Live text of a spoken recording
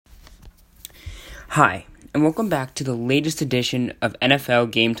Hi, and welcome back to the latest edition of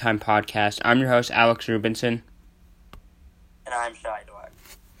NFL Game Time Podcast. I'm your host, Alex Rubinson. And I'm Shai Dwyer.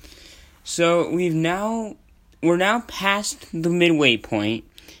 So we're now past the midway point,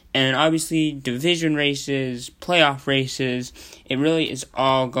 and obviously division races, playoff races, it really is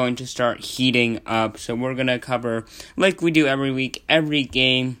all going to start heating up. So we're going to cover, like we do every week, every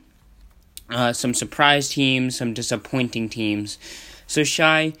game, some surprise teams, some disappointing teams. So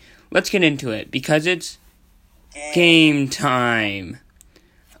Shai, let's get into it, because it's game time.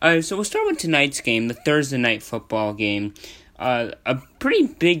 So we'll start with tonight's game, the Thursday night football game. A pretty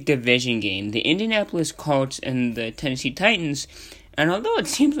big division game. The Indianapolis Colts and the Tennessee Titans. And although it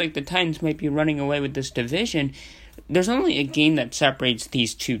seems like the Titans might be running away with this division, there's only a game that separates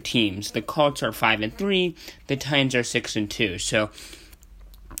these two teams. The Colts are 5-3, the Titans are 6-2. So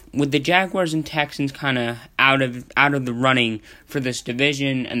with the Jaguars and Texans kind of out of the running for this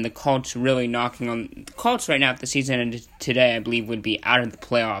division, and the Colts really knocking on the Colts right now, if the season ended today, I believe would be out of the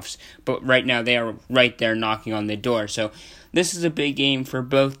playoffs. But right now they are right there knocking on the door. So this is a big game for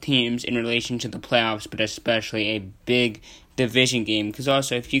both teams in relation to the playoffs, but especially a big division game, because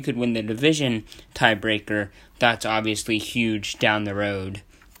also if you could win the division tiebreaker, that's obviously huge down the road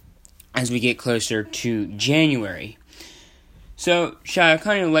as we get closer to January. So, Shai, I'll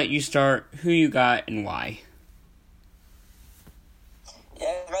kind of let you start who you got and why.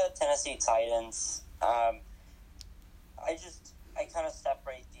 Yeah, I got the Tennessee Titans. I kind of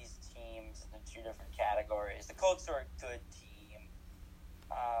separate these teams into two different categories. The Colts are a good team,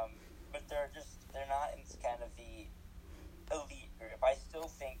 but they're not in kind of the elite group. I still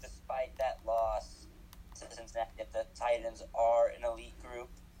think, despite that loss to Cincinnati, that the Titans are an elite group,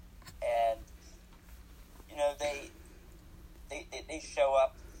 and they show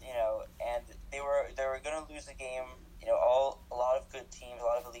up, and they were going to lose the game. A lot of good teams, a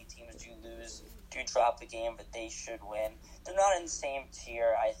lot of elite teams do drop the game, but they should win. They're not in the same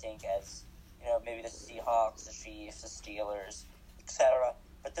tier, I think, as maybe the Seahawks, the Chiefs, the Steelers, etc.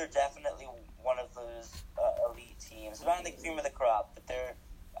 But they're definitely one of those elite teams. They're not in the cream of the crop, but they're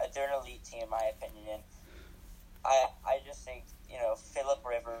an elite team, in my opinion. I just think Phillip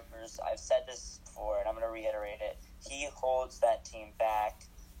Rivers. I've said this before, and I'm going to reiterate it. He holds that team back.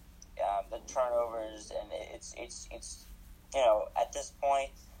 The turnovers, and it's at this point,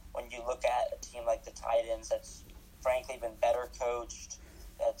 when you look at a team like the Titans, that's frankly been better coached,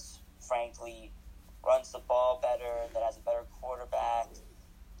 that's frankly runs the ball better, that has a better quarterback.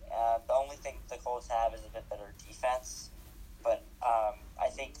 The only thing the Colts have is a bit better defense, but I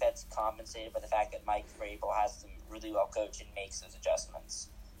think that's compensated by the fact that Mike Vrabel has them really well coached and makes those adjustments.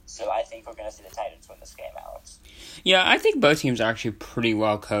 So I think we're going to see the Titans win this game, Alex. Yeah, I think both teams are actually pretty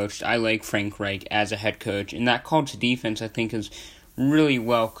well coached. I like Frank Reich as a head coach, and that Colts defense, I think, is really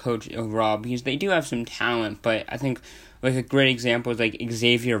well coached overall, because they do have some talent, but I think like a great example is like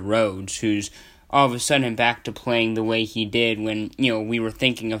Xavier Rhodes, who's all of a sudden back to playing the way he did when, we were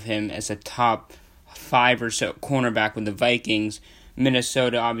thinking of him as a top 5 or so cornerback with the Vikings.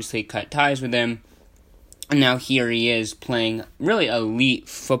 Minnesota obviously cut ties with him, and now here he is playing really elite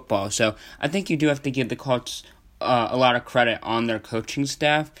football. So I think you do have to give the Colts a lot of credit on their coaching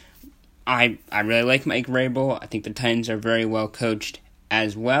staff. I really like Mike Vrabel. I think the Titans are very well coached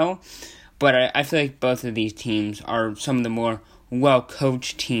as well. But I feel like both of these teams are some of the more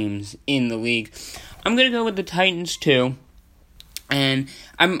well-coached teams in the league. I'm going to go with the Titans too. And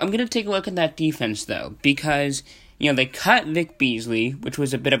I'm going to take a look at that defense, though, because they cut Vic Beasley, which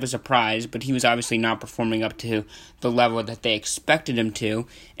was a bit of a surprise, but he was obviously not performing up to the level that they expected him to.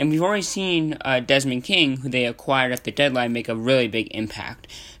 And we've already seen Desmond King, who they acquired at the deadline, make a really big impact.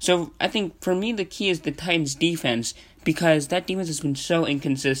 So I think, for me, the key is the Titans' defense, because that defense has been so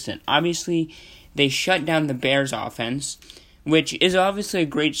inconsistent. Obviously, they shut down the Bears' offense, which is obviously a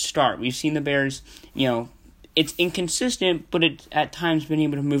great start. We've seen the Bears, it's inconsistent, but it's at times been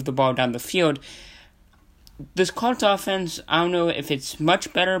able to move the ball down the field. This Colts offense, I don't know if it's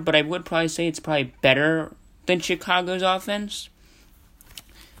much better, but I would probably say it's probably better than Chicago's offense.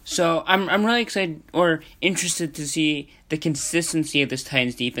 So I'm really excited or interested to see the consistency of this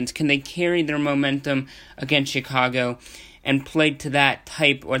Titans defense. Can they carry their momentum against Chicago and play to that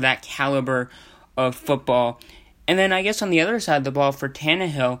type or that caliber of football? And then I guess on the other side of the ball for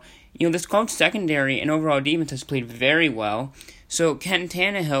Tannehill, this Colts secondary and overall defense has played very well. So can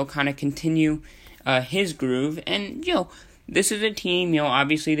Tannehill kind of continue his groove? And, this is a team,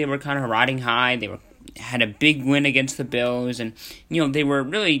 obviously they were kind of riding high. They were, had a big win against the Bills, and they were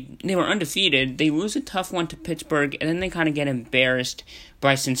undefeated. They lose a tough one to Pittsburgh, and then they kind of get embarrassed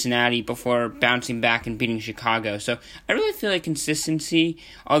by Cincinnati before bouncing back and beating Chicago. So I really feel like consistency,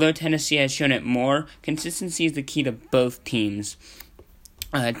 although Tennessee has shown it more, consistency is the key to both teams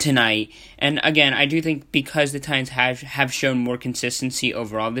tonight. And again, I do think because the Titans have shown more consistency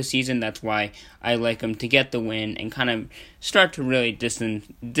overall this season, that's why I like them to get the win and kind of start to really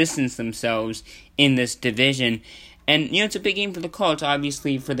distance themselves in this division. And, it's a big game for the Colts,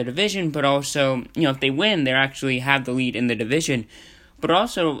 obviously, for the division, but also, if they win, they actually have the lead in the division. But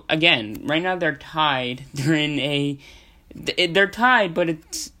also, again, right now they're tied. They're tied, but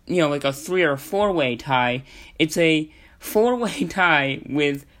it's, like a 3 or 4-way tie. It's a 4-way tie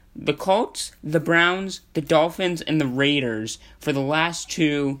with the Colts, the Browns, the Dolphins, and the Raiders for the last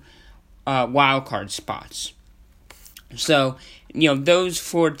 2 wildcard spots. So, those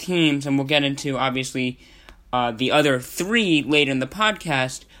 4 teams, and we'll get into, obviously, the other 3 later in the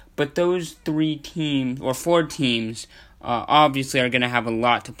podcast, but those 3 teams, or 4 teams, obviously are going to have a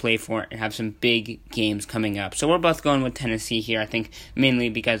lot to play for and have some big games coming up. So we're both going with Tennessee here, I think, mainly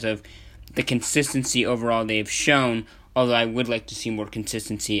because of the consistency overall they've shown, although I would like to see more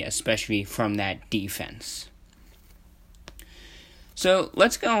consistency, especially from that defense. So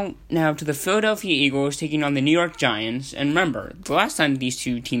let's go now to the Philadelphia Eagles taking on the New York Giants. And remember, the last time these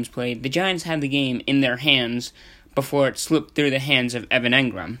 2 teams played, the Giants had the game in their hands before it slipped through the hands of Evan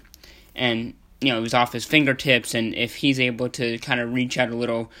Engram. And, it was off his fingertips, and if he's able to kind of reach out a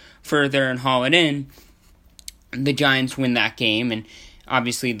little further and haul it in, the Giants win that game. And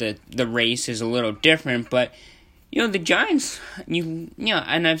obviously the race is a little different, but the Giants, and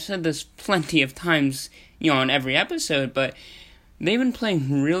I've said this plenty of times, on every episode, but they've been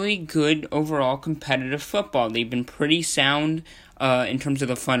playing really good overall competitive football. They've been pretty sound in terms of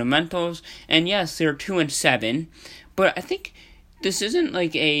the fundamentals, and yes, they're 2-7, but I think this isn't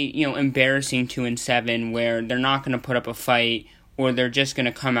like a, embarrassing 2-7 where they're not going to put up a fight or they're just going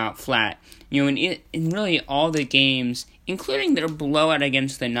to come out flat. In really all the games, including their blowout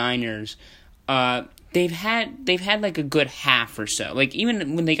against the Niners, they've had like a good half or so. Like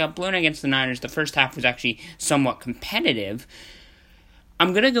even when they got blown against the Niners, the first half was actually somewhat competitive.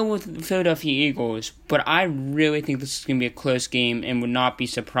 I'm going to go with the Philadelphia Eagles, but I really think this is going to be a close game and would not be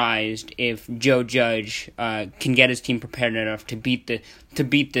surprised if Joe Judge can get his team prepared enough to beat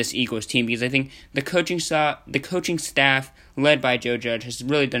this Eagles team, because I think the coaching staff led by Joe Judge has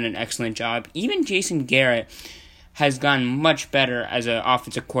really done an excellent job. Even Jason Garrett has gotten much better as an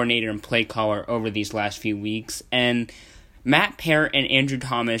offensive coordinator and play caller over these last few weeks, and Matt Parrott and Andrew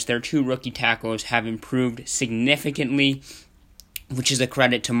Thomas, their 2 rookie tackles, have improved significantly, which is a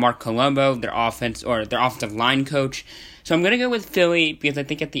credit to Mark Colombo, their offensive line coach. So I'm going to go with Philly because I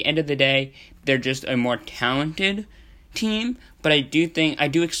think at the end of the day, they're just a more talented team. But I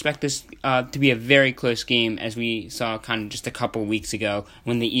do expect this to be a very close game, as we saw kind of just a couple weeks ago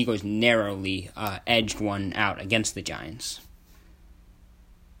when the Eagles narrowly edged one out against the Giants.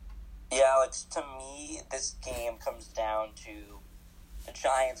 Yeah, Alex, to me, this game comes down to the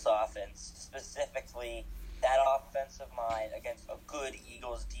Giants' offense, specifically that offensive line against a good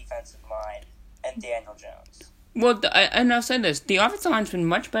Eagles defensive line and Daniel Jones. Well, and I'll say this, the offensive line's been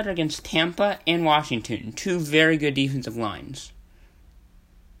much better against Tampa and Washington, 2 very good defensive lines.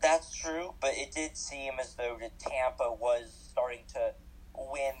 That's true, but it did seem as though that Tampa was starting to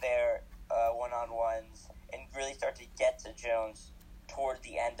win their one-on-ones and really start to get to Jones toward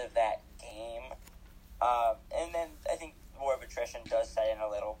the end of that game. And then I think more of attrition does set in a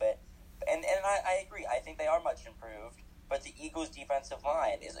little bit. And I agree. I think they are much improved, but the Eagles' defensive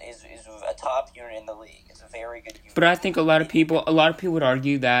line is a top unit in the league. It's a very good unit. But I think a lot of people would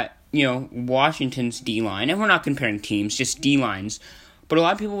argue that Washington's D line, and we're not comparing teams, just D lines. But a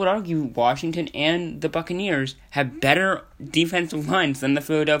lot of people would argue Washington and the Buccaneers have better defensive lines than the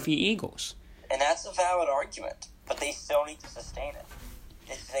Philadelphia Eagles. And that's a valid argument, but they still need to sustain it.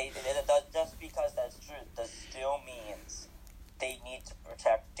 Just because that's true, that still means they need to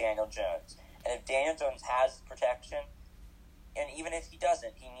protect Daniel Jones. And if Daniel Jones has protection, and even if he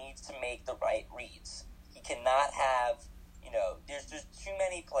doesn't, he needs to make the right reads. He cannot have, there's just too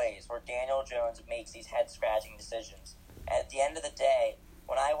many plays where Daniel Jones makes these head-scratching decisions. At the end of the day,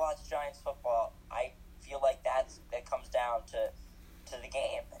 when I watch Giants football, I feel like that comes down to the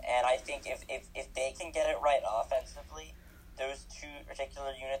game. And I think if they can get it right offensively, those 2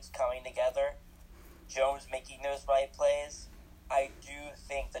 particular units coming together, Jones making those right plays, I do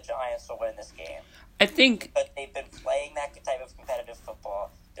think the Giants will win this game. But they've been playing that type of competitive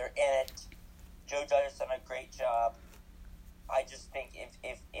football. They're in it. Joe Judge has done a great job. I just think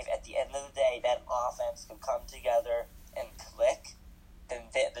if at the end of the day that offense can come together and click, then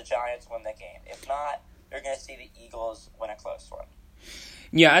the Giants win the game. If not, you're going to see the Eagles win a close one.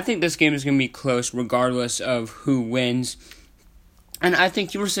 Yeah, I think this game is going to be close regardless of who wins. And I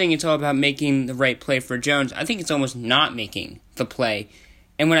think you were saying it's all about making the right play for Jones. I think it's almost not making the play.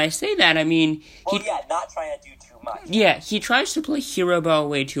 And when I say that, I mean... not trying to do too much. Yeah, he tries to play hero ball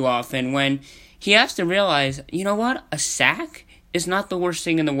way too often when he has to realize, you know what? A sack is not the worst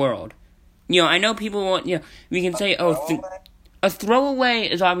thing in the world. I know people want... we can say, a throwaway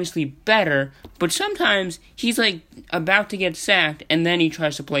is obviously better, but sometimes he's, about to get sacked, and then he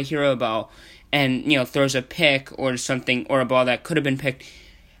tries to play hero ball and, throws a pick or something, or a ball that could have been picked.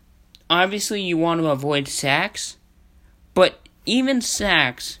 Obviously, you want to avoid sacks, but even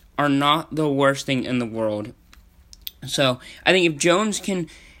sacks are not the worst thing in the world. So, I think if Jones can...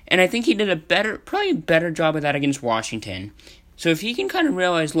 And I think he did probably a better job of that against Washington. So if he can kind of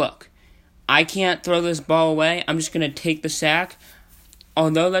realize, look, I can't throw this ball away. I'm just going to take the sack.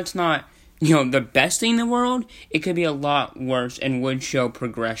 Although that's not, the best thing in the world, it could be a lot worse and would show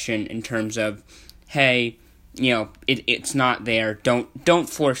progression in terms of, hey, it's not there. Don't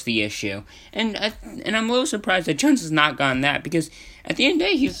force the issue. And I'm a little surprised that Jones has not gotten that because at the end of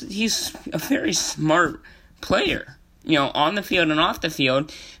the day, he's a very smart player, on the field and off the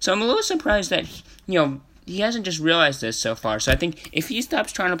field. So I'm a little surprised that, he hasn't just realized this so far. So I think if he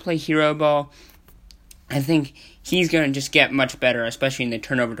stops trying to play hero ball, I think he's going to just get much better, especially in the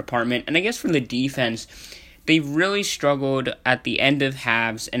turnover department. And I guess from the defense, they really struggled at the end of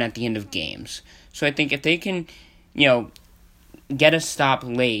halves and at the end of games. So I think if they can, get a stop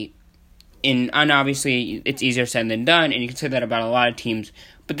late, and obviously it's easier said than done, and you can say that about a lot of teams,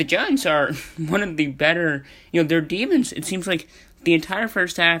 but the Giants are one of the better, their defense, it seems like the entire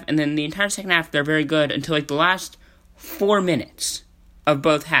first half and then the entire second half, they're very good until the last 4 minutes of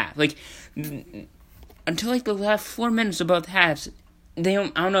both halves. Until the last 4 minutes of both halves, I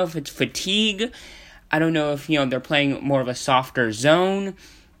don't know if it's fatigue. I don't know if, they're playing more of a softer zone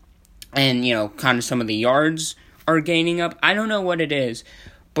and, kind of some of the yards are gaining up. I don't know what it is,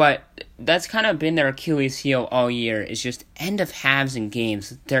 but that's kind of been their Achilles heel all year. Is just end of halves and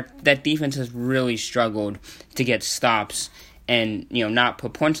games. That defense has really struggled to get stops and, not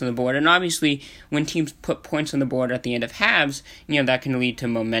put points on the board. And obviously, when teams put points on the board at the end of halves, that can lead to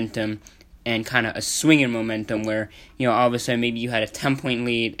momentum and kind of a swing in momentum where, all of a sudden maybe you had a 10-point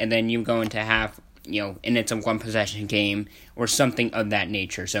lead and then you go into half, and it's a one-possession game or something of that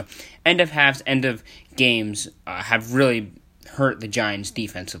nature. So end of halves, end of games have really hurt the Giants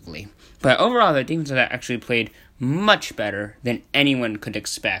defensively. But overall, the defense has actually played much better than anyone could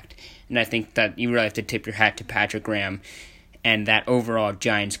expect. And I think that you really have to tip your hat to Patrick Graham and that overall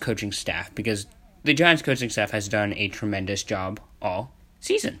Giants coaching staff, because the Giants coaching staff has done a tremendous job all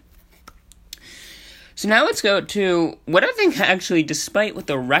season. So now let's go to what I think actually, despite what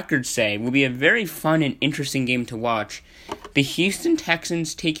the records say, will be a very fun and interesting game to watch. The Houston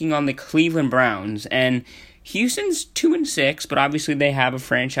Texans taking on the Cleveland Browns. And Houston's 2-6, but obviously they have a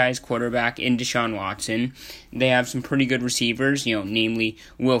franchise quarterback in Deshaun Watson. They have some pretty good receivers, namely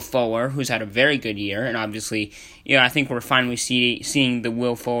Will Fuller, who's had a very good year. And obviously, I think we're finally seeing the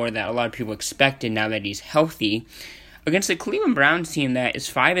Will Fuller that a lot of people expected now that he's healthy. Against the Cleveland Browns team that is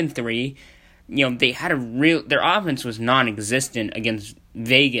 5-3, they had their offense was non-existent against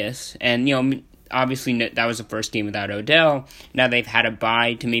Vegas. And, obviously, that was the first game without Odell. Now they've had a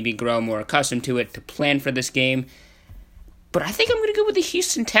bye to maybe grow more accustomed to it, to plan for this game. But I think I'm going to go with the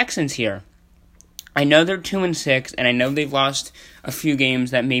Houston Texans here. I know they're 2-6, and I know they've lost a few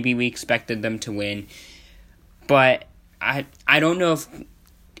games that maybe we expected them to win. But I don't know if...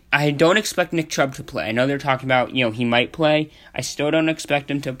 I don't expect Nick Chubb to play. I know they're talking about, he might play. I still don't expect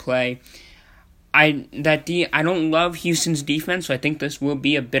him to play. I don't love Houston's defense, so I think this will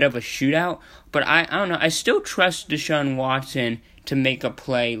be a bit of a shootout. But I don't know. I still trust Deshaun Watson to make a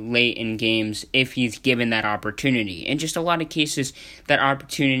play late in games if he's given that opportunity. In just a lot of cases, that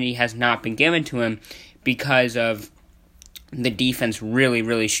opportunity has not been given to him because of the defense really,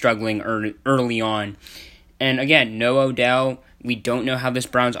 really struggling early on. And again, no Odell. We don't know how this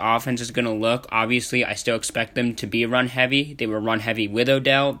Browns offense is going to look. Obviously, I still expect them to be run-heavy. They were run-heavy with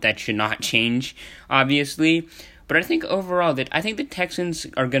Odell. That should not change, obviously. But I think overall, I think the Texans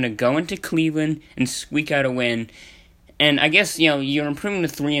are going to go into Cleveland and squeak out a win. And I guess, you're improving to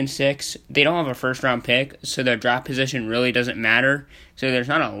 3-6. They don't have a first-round pick, so their draft position really doesn't matter. So there's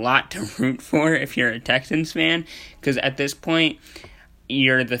not a lot to root for if you're a Texans fan. Because at this point,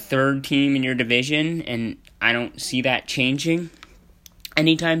 you're the third team in your division, and I don't see that changing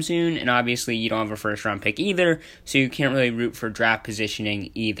anytime soon. And obviously, you don't have a first-round pick either, so you can't really root for draft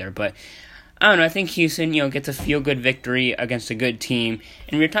positioning either. But I don't know. I think Houston, gets a feel-good victory against a good team.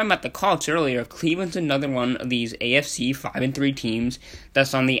 And we were talking about the Colts earlier. Cleveland's another one of these AFC 5-3 teams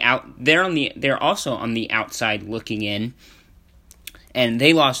that's on the out. They're also on the outside looking in, and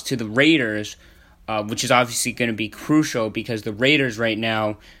they lost to the Raiders, which is obviously going to be crucial because the Raiders right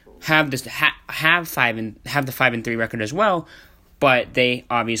now have the 5-3 record as well, but they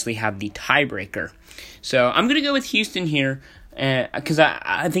obviously have the tiebreaker. So I'm going to go with Houston here. Because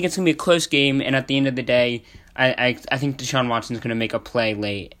I think it's going to be a close game, and at the end of the day, I think Deshaun Watson's going to make a play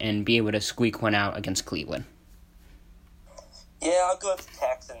late and be able to squeak one out against Cleveland. Yeah, I'll go with the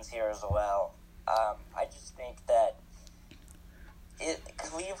Texans here as well. I just think that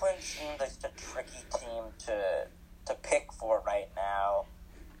Cleveland seems like such a tricky team to pick for right now,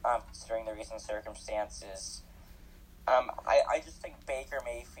 considering the recent circumstances. I just think Baker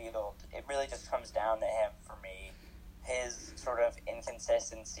Mayfield, it really just comes down to him for me. His sort of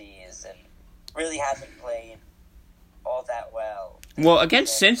inconsistencies and really hasn't played all that well. Well,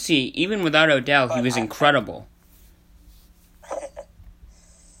 against Cincy, even without Odell, he was incredible.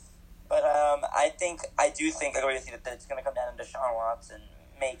 But I do think, I agree with you, that it's going to come down to Deshaun Watson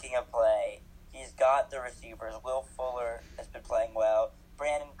making a play. He's got the receivers. Will Fuller has been playing well.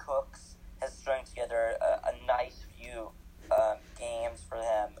 Brandon Cooks has strung together a nice few games for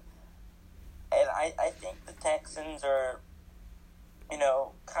him. And I think the Texans are,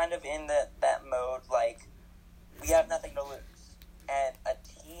 kind of in that mode, like, we have nothing to lose. And a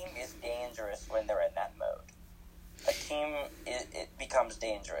team is dangerous when they're in that mode. A team, it becomes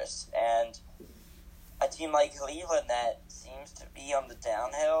dangerous. And a team like Cleveland that seems to be on the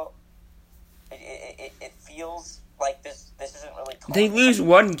downhill, it feels like this isn't really... They lose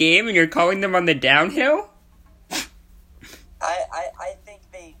one game and you're calling them on the downhill? I think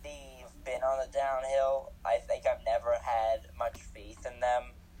they've been on the downhill. I think I've never had much faith in them.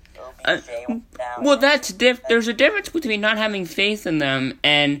 Well, there's a difference between not having faith in them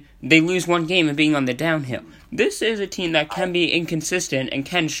and they lose one game and being on the downhill. This is a team that can be inconsistent and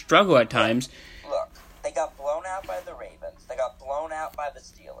can struggle at times. Look, they got blown out by the Ravens. They got blown out by the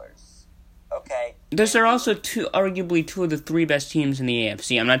Steelers. Okay? Those are also arguably two of the three best teams in the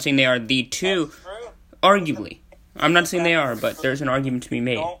AFC. I'm not saying they are the two. That's true. Arguably. I'm not saying they are, but there's an argument to be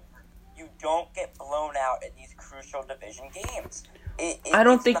made. You don't get blown out in these crucial division games. I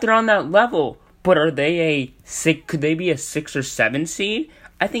don't think they're on that level, but are they could they be a 6 or 7 seed?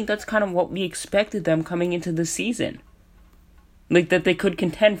 I think that's kind of what we expected them coming into the season. Like, that they could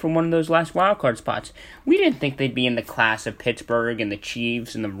contend for one of those last wildcard spots. We didn't think they'd be in the class of Pittsburgh and the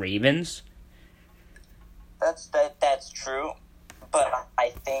Chiefs and the Ravens. That's true, but I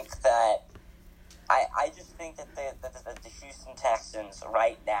think that I just think that the Houston Texans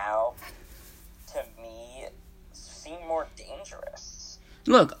right now, to me, seem more dangerous.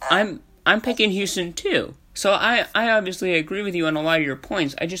 Look, I'm picking Houston too. So I obviously agree with you on a lot of your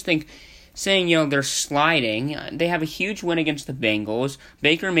points. I just think saying, they're sliding. They have a huge win against the Bengals.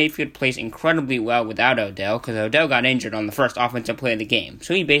 Baker Mayfield plays incredibly well without Odell because Odell got injured on the first offensive play of the game.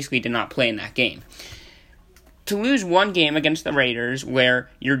 So he basically did not play in that game. To lose one game against the Raiders where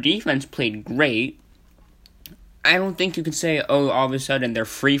your defense played great, I don't think you can say, all of a sudden they're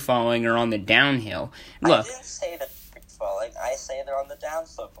free-falling or on the downhill. Look, I didn't say they're free-falling. I say they're on the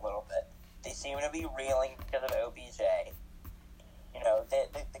downslope a little bit. They seem to be reeling because of OBJ.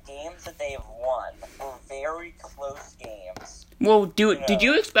 The games that they've won were very close games. Well, did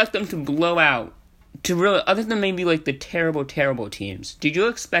you expect them to blow out, other than maybe like the terrible, terrible teams, did you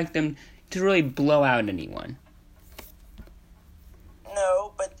expect them to really blow out anyone?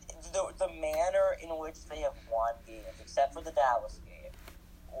 No, but the manner in which they have won games, except for the Dallas game,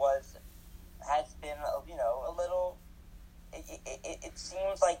 has been a little. It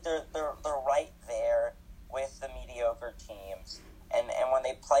seems like they're right there with the mediocre teams, and when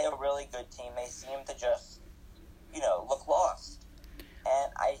they play a really good team, they seem to just look lost.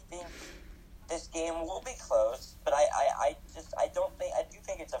 And I think this game will be close, but I do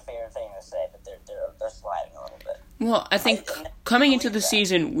think it's a fair thing to say that they're sliding a little bit. Well, I think coming into the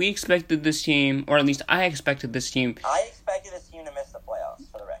season, we expected this team, or at least I expected this team. I expected this team to miss the playoffs,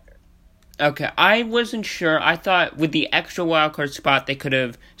 for the record. Okay, I wasn't sure. I thought with the extra wildcard spot they could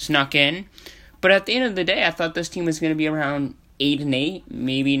have snuck in, but at the end of the day, I thought this team was going to be around 8-8,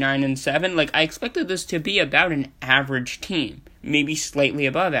 maybe 9-7. Like, I expected this to be about an average team, maybe slightly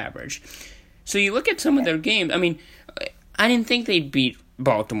above average. So you look at some of their games. I mean, I didn't think they'd beat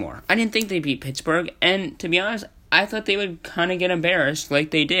Baltimore. I didn't think they'd beat Pittsburgh. And to be honest, I thought they would kind of get embarrassed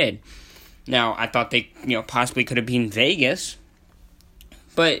like they did. Now, I thought they, possibly could have beaten Vegas.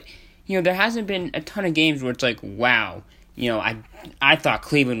 But, there hasn't been a ton of games where it's like, wow, I thought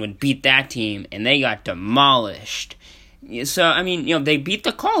Cleveland would beat that team, and they got demolished. So, I mean, they beat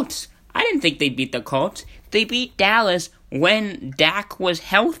the Colts. I didn't think they'd beat the Colts. They beat Dallas when Dak was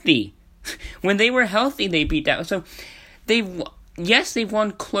healthy. When they were healthy, they beat Dallas. So, they've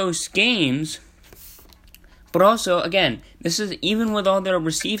won close games, but also, again, this is, even with all their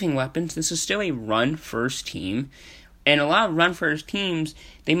receiving weapons, this is still a run-first team. And a lot of run-first teams,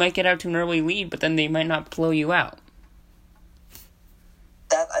 they might get out to an early lead, but then they might not blow you out.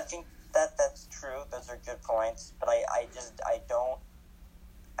 I think that's true. Those are good points, but I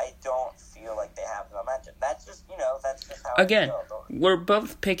don't feel like they have the momentum. That's just how. Again, I feel. We're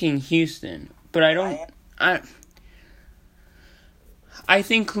both picking Houston, but I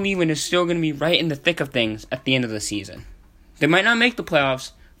think Cleveland is still going to be right in the thick of things at the end of the season. They might not make the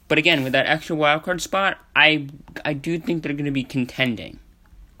playoffs, but again, with that extra wildcard spot, I do think they're going to be contending.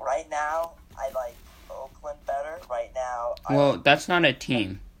 Right now, I like Oakland better. Right now, that's not a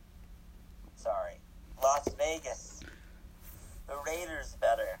team. Sorry. Las Vegas. The Raiders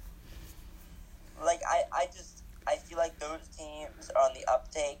better. I feel like those teams are on the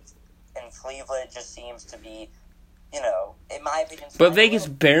uptake, and Cleveland just seems to be, in my opinion. But Vegas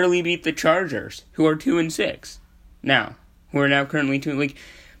barely beat the Chargers, who are 2-6 now. Who are now currently 2.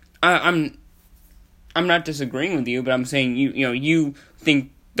 I'm not disagreeing with you, but I'm saying you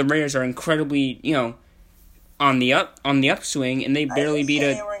think the Raiders are incredibly on the upswing, and they barely beat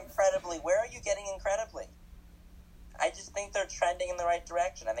They were incredibly. Where are you getting incredibly? I just think they're trending in the right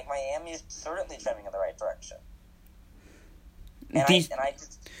direction. I think Miami is certainly trending in the right direction.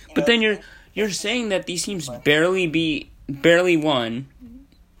 But then you're saying that these teams barely won,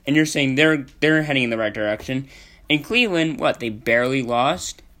 and you're saying they're heading in the right direction. And Cleveland, they barely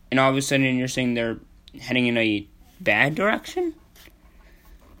lost, and all of a sudden you're saying they're heading in a bad direction?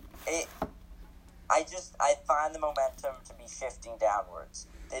 I find the momentum to be shifting downwards.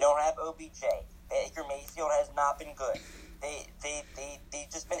 They don't have OBJ. Baker Mayfield has not been good. They've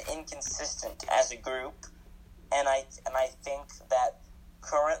just been inconsistent as a group, and I think that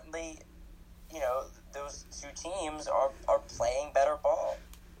currently, those two teams are playing better ball,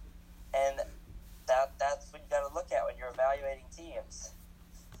 and that's what you got to look at when you're evaluating teams.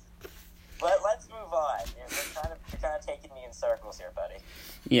 But let's move on. You're kind of taking me in circles here, buddy.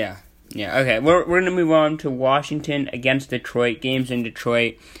 Yeah. Okay. We're going to move on to Washington against Detroit. Games in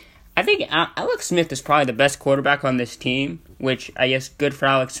Detroit. I think Alex Smith is probably the best quarterback on this team, which I guess good for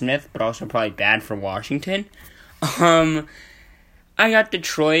Alex Smith, but also probably bad for Washington. I got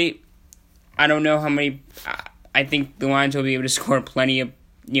Detroit. I don't know how many. I think the Lions will be able to score plenty of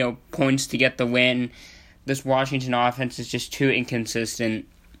points to get the win. This Washington offense is just too inconsistent,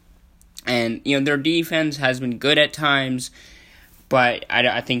 and their defense has been good at times, but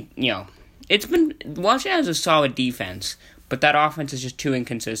I think Washington has a solid defense. But that offense is just too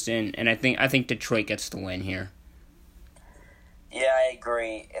inconsistent, and I think Detroit gets the win here. Yeah, I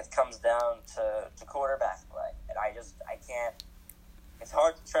agree. It comes down to quarterback play, and I can't. It's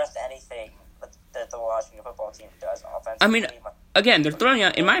hard to trust anything that the Washington football team does offensively. I mean, again,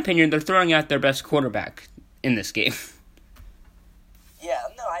 in my opinion, they're throwing out their best quarterback in this game. Yeah,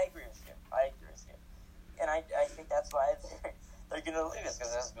 no, I agree with you. And I think that's why they're going to lose,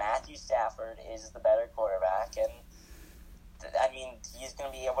 because Matthew Stafford is the better quarterback, and I mean, he's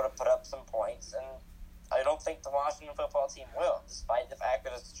going to be able to put up some points, and I don't think the Washington football team will, despite the fact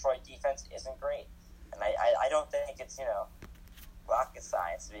that the Detroit defense isn't great. And I don't think it's, rocket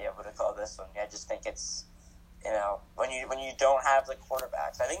science to be able to call this one. I just think it's, when you don't have the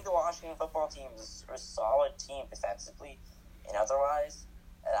quarterbacks. I think the Washington football team is a solid team defensively and otherwise.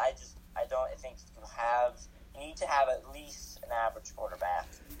 And I think you need to have at least an average quarterback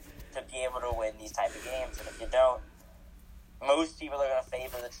to be able to win these type of games. And if you don't, most people are going to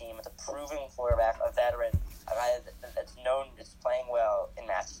favor the team with a proven quarterback, a veteran, a guy that's known is playing well in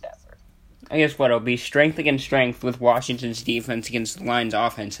Matthew Stafford. I guess it'll be strength against strength with Washington's defense against the Lions'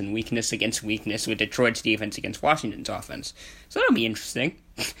 offense, and weakness against weakness with Detroit's defense against Washington's offense. So that'll be interesting.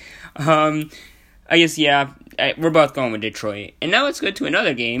 I guess, we're both going with Detroit. And now let's go to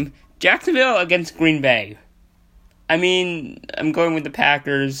another game, Jacksonville against Green Bay. I mean, I'm going with the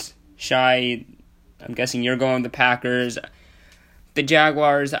Packers. Shai, I'm guessing you're going with the Packers. The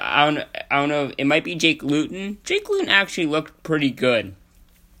Jaguars, I don't know, it might be Jake Luton. Jake Luton actually looked pretty good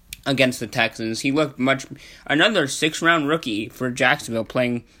against the Texans. He looked another 6th-round rookie for Jacksonville,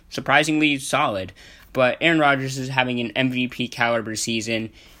 playing surprisingly solid. But Aaron Rodgers is having an MVP caliber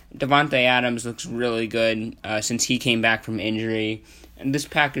season. Devontae Adams looks really good since he came back from injury. And this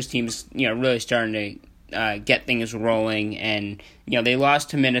Packers team's, really starting to get things rolling. And, they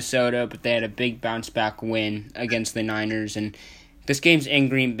lost to Minnesota, but they had a big bounce-back win against the Niners. And this game's in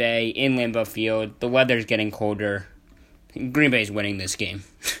Green Bay, in Lambeau Field. The weather's getting colder. Green Bay's winning this game.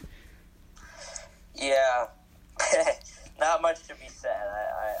 Yeah. Not much to be said.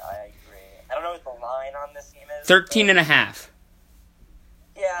 I agree. I don't know what the line on this game is. 13.5.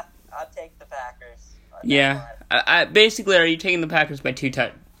 Yeah, I'll take the Packers. Yeah. Basically, are you taking the Packers by two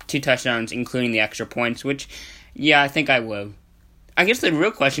touchdowns, including the extra points? Which, yeah, I think I will. I guess the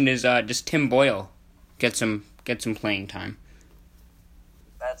real question is, does Tim Boyle get some playing time?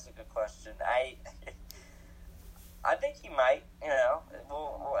 That's a good question. I think he might.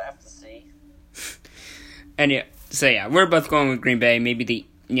 We'll have to see. And we're both going with Green Bay. Maybe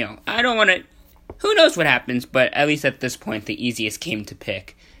I don't want to. Who knows what happens? But at least at this point, the easiest game to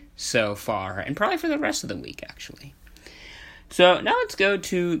pick so far, and probably for the rest of the week, actually. So now let's go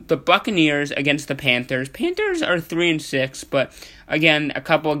to the Buccaneers against the Panthers. Panthers are 3-6, but again, a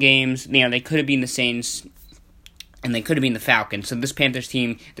couple of games, they could have been the Saints, and they could have been the Falcons. So this Panthers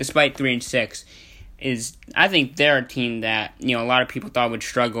team, despite 3-6, I think they're a team that, a lot of people thought would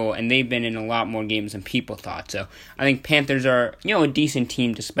struggle, and they've been in a lot more games than people thought. So I think Panthers are, a decent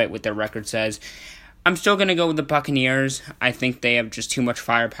team despite what their record says. I'm still going to go with the Buccaneers. I think they have just too much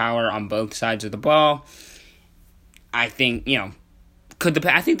firepower on both sides of the ball. I think, I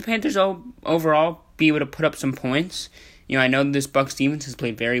think the Panthers overall be able to put up some points. I know this Bucs defense has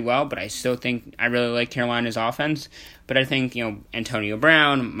played very well, but I still think I really like Carolina's offense. But I think, Antonio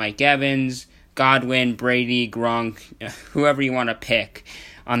Brown, Mike Evans, Godwin, Brady, Gronk, whoever you want to pick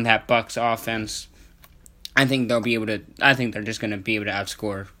on that Bucs offense, I think they're just going to be able to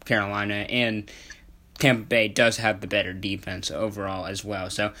outscore Carolina, and Tampa Bay does have the better defense overall as well.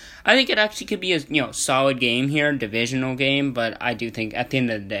 So I think it actually could be a solid game here, divisional game, but I do think at the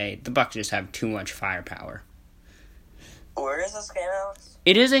end of the day, the Bucs just have too much firepower. Where is this game, Alex?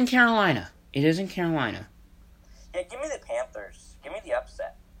 It is in Carolina. Yeah, give me the Panthers. Give me the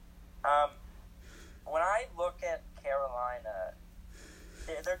upset. When I look at Carolina,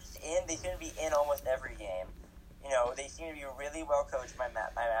 they're just in. They seem to be in almost every game. They seem to be really well coached by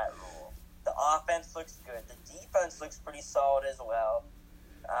Matt Rule. The offense looks good. The defense looks pretty solid as well.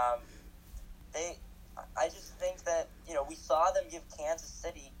 I just think that we saw them give Kansas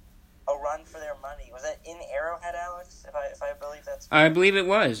City a run for their money. Was that in Arrowhead, Alex? If I believe that's I believe it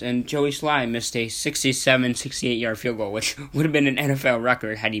was, and Joey Sly missed a 68-yard field goal, which would have been an NFL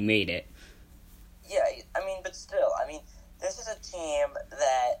record had he made it. Yeah, but still, this is a team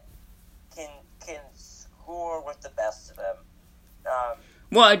that can score with the best of them.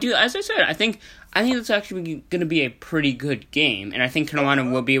 Well, I do. As I said, I think it's actually going to be a pretty good game, and I think Carolina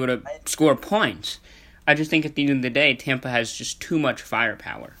will be able to score points. I just think at the end of the day, Tampa has just too much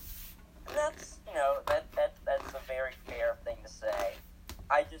firepower. That's that's a very fair thing to say.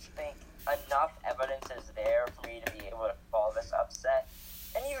 I just think enough evidence is there for me to be able to call this upset.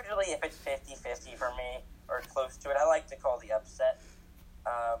 And usually, if it's 50-50 for me or close to it, I like to call the upset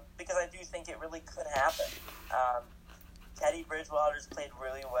because I do think it really could happen. Teddy Bridgewater's played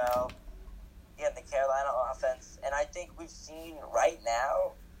really well in the Carolina offense, and I think we've seen right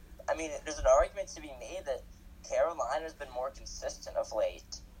now, there's an argument to be made that Carolina's been more consistent of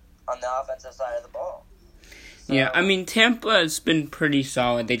late on the offensive side of the ball. So, yeah, Tampa's been pretty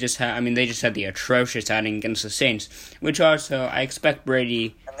solid. They just had the atrocious outing against the Saints, which also I expect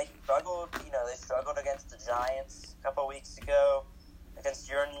Brady. And they struggled against the Giants a couple weeks ago, against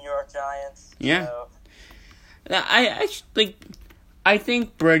your New York Giants. Yeah. So, I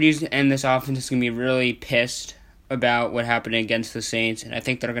think Brady's and this offense is going to be really pissed about what happened against the Saints, and I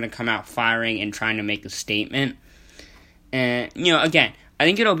think they're going to come out firing and trying to make a statement. And, again, I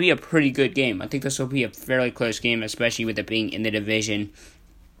think it'll be a pretty good game. I think this will be a fairly close game, especially with it being in the division.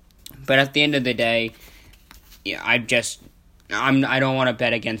 But at the end of the day, I don't want to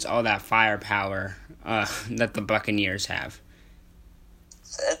bet against all that firepower that the Buccaneers have.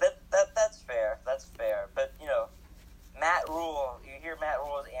 That's fair. That's fair. But, Matt Rule, you hear Matt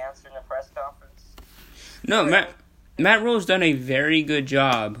Rule's answer in the press conference? No, Matt Rule's done a very good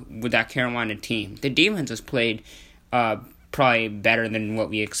job with that Carolina team. The defense has played probably better than what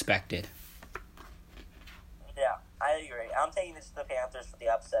we expected. Yeah, I agree. I'm taking this to the Panthers for the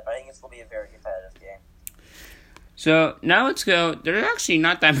upset, but I think this will be a very competitive game. So now let's go. There's actually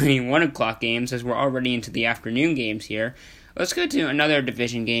not that many 1 o'clock games as we're already into the afternoon games here. Let's go to another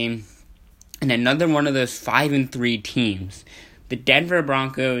division game and another one of those 5-3 teams. The Denver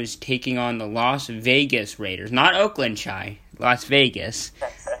Broncos taking on the Las Vegas Raiders. Not Oakland, Shy. Las Vegas.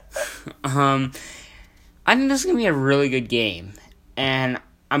 I think this is going to be a really good game. And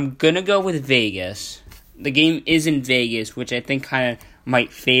I'm going to go with Vegas. the game is in Vegas, which I think kind of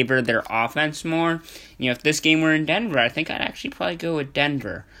might favor their offense more. If this game were in Denver, I think I'd actually probably go with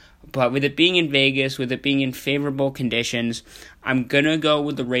Denver. But with it being in Vegas, with it being in favorable conditions, I'm going to go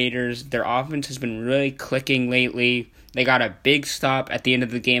with the Raiders. Their offense has been really clicking lately. They got a big stop at the end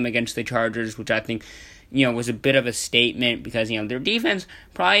of the game against the Chargers, which I think, was a bit of a statement because, their defense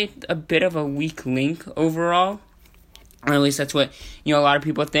probably a bit of a weak link overall. Or at least that's what, a lot of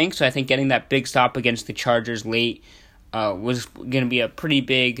people think. So I think getting that big stop against the Chargers late was going to be a pretty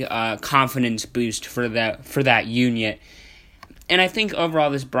big confidence boost for that unit. And I think overall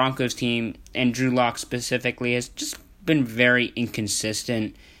this Broncos team, and Drew Lock specifically, has just been very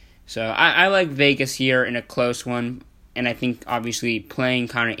inconsistent. So I like Vegas here in a close one. And I think obviously playing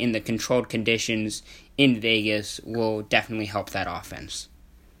kind of in the controlled conditions in Vegas will definitely help that offense.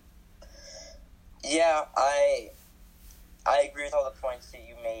 Yeah, I agree with all the points that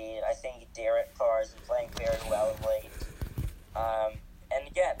you made. I think Derek Carr has been playing very well of late. And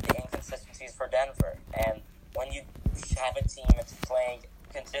again, the inconsistencies for Denver. And when you have a team that's playing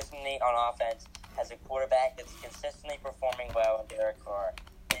consistently on offense, has a quarterback that's consistently performing well in Derek Carr,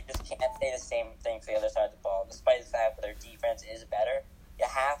 you just can't say the same thing for the other side of the ball. Despite the fact that their defense is better, you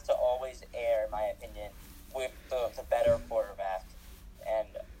have to always err, in my opinion, with the better quarterback. And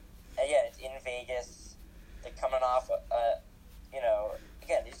again, it's in Vegas. They're coming off,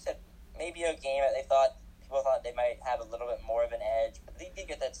 again, they just said maybe a game that people thought they might have a little bit more of an edge, but they did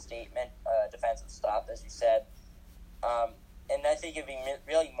get that statement defensive stop, as you said. And I think it'd be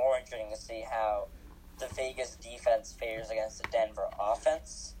really more interesting to see how the Vegas defense fares against the Denver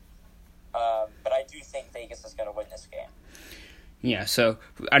offense. But I do think Vegas is going to win this game. Yeah, so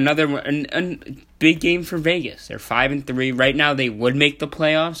another big game for Vegas. They're 5-3 right now. They would make the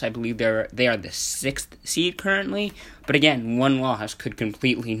playoffs. I believe they are the 6th seed currently. But again, one loss could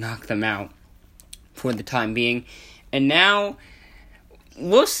completely knock them out for the time being. And now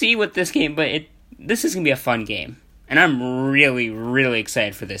we'll see what this game. But this is gonna be a fun game, and I'm really, really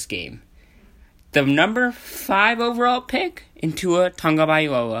excited for this game. The number 5 overall pick in Tua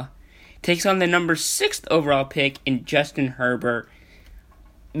Tagovailoa takes on the number 6th overall pick in Justin Herbert.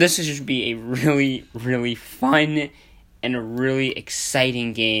 This is just be a really, really fun and a really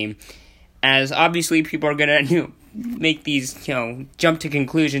exciting game. As obviously people are going to make these, jump to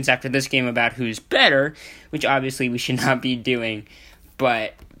conclusions after this game about who's better, which obviously we should not be doing.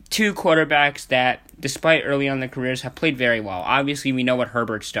 But two quarterbacks that, despite early on in their careers, have played very well. Obviously, we know what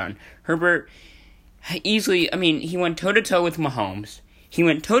Herbert's done. Herbert easily, he went toe-to-toe with Mahomes. He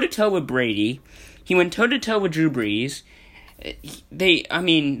went toe-to-toe with Brady. He went toe-to-toe with Drew Brees. They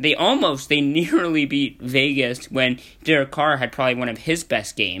nearly beat Vegas when Derek Carr had probably one of his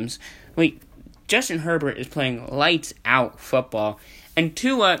best games. Justin Herbert is playing lights-out football. And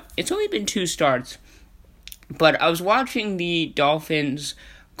Tua, it's only been 2 starts, but I was watching the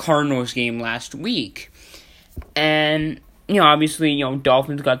Dolphins-Cardinals game last week, and obviously,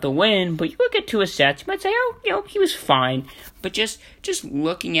 Dolphins got the win, but you look at Tua's stats, you might say, he was fine. But just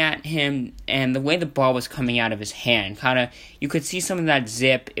looking at him and the way the ball was coming out of his hand, you could see some of that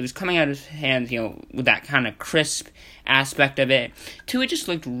zip. It was coming out of his hands, with that kind of crisp aspect of it. Tua just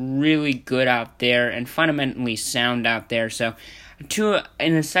looked really good out there and fundamentally sound out there. So, Tua,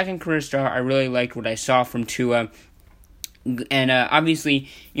 in his second career start, I really liked what I saw from Tua. And obviously,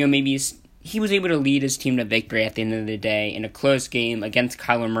 maybe he was able to lead his team to victory at the end of the day in a close game against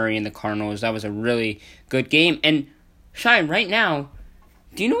Kyler Murray and the Cardinals. That was a really good game. And, Shai, right now,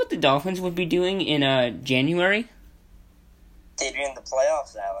 do you know what the Dolphins would be doing in January? They'd be in the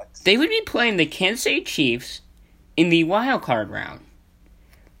playoffs, Alex. They would be playing the Kansas City Chiefs in the wild card round.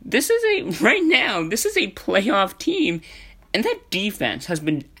 This is a playoff team, and that defense has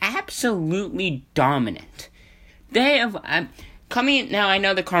been absolutely dominant. They have... Now, I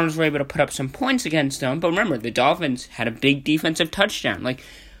know the Cardinals were able to put up some points against them, but remember, the Dolphins had a big defensive touchdown.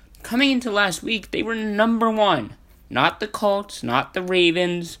 Coming into last week, they were number 1. Not the Colts, not the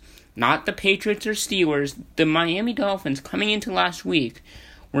Ravens, not the Patriots or Steelers. The Miami Dolphins, coming into last week,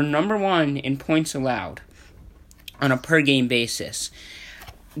 were number 1 in points allowed on a per-game basis.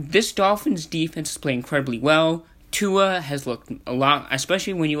 This Dolphins defense is playing incredibly well. Tua has looked a lot,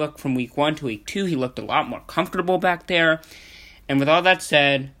 especially when you look from week 1 to week 2, he looked a lot more comfortable back there. And with all that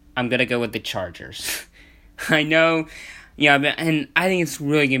said, I'm going to go with the Chargers. I know, and I think it's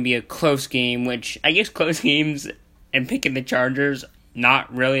really going to be a close game, which I guess close games and picking the Chargers,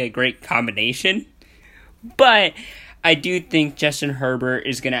 not really a great combination. But I do think Justin Herbert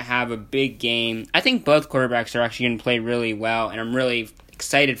is going to have a big game. I think both quarterbacks are actually going to play really well, and I'm really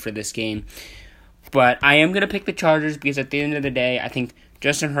excited for this game. But I am going to pick the Chargers because at the end of the day, I think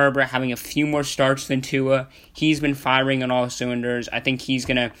Justin Herbert having a few more starts than Tua. He's been firing on all cylinders. I think he's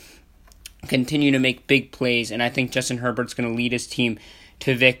going to continue to make big plays, and I think Justin Herbert's going to lead his team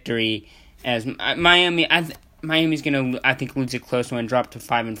to victory. As Miami's going to, I think, lose a close one and drop to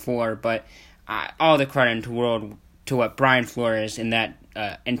 5-4, but all the credit in the world to what Brian Flores and that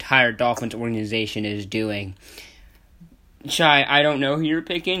entire Dolphins organization is doing. Shai, I don't know who you're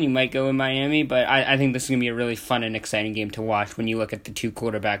picking. You might go in Miami, but I think this is going to be a really fun and exciting game to watch when you look at the two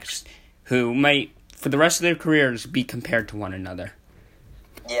quarterbacks who might, for the rest of their careers, be compared to one another.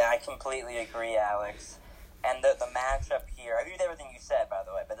 Yeah, I completely agree, Alex. And the matchup here, I agree with everything you said, by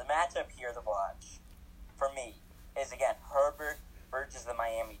the way, but the matchup here to watch, for me, is, again, Herbert versus the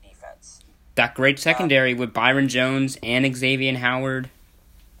Miami defense. That great secondary with Byron Jones and Xavier Howard.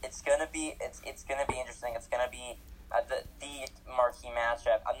 It's gonna be interesting. It's gonna be the marquee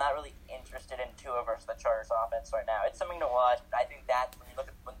matchup. I'm not really interested in Tua versus the Chargers offense right now. It's something to watch, but I think that when you look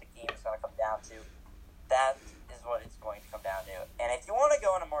at what the game is going to come down to, that is what it's going to come down to. And if you want to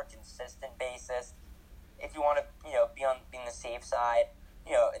go on a more consistent basis, if you want to, be on the safe side,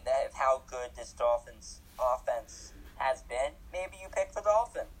 and of how good this Dolphins offense has been, maybe you pick the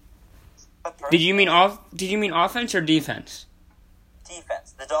Dolphins. Did you mean offense or defense?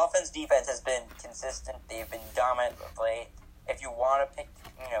 Defense. The Dolphins' defense has been consistent. They've been dominant of late. If you want to pick,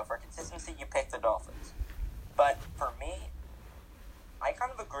 for consistency, you pick the Dolphins. But for me, I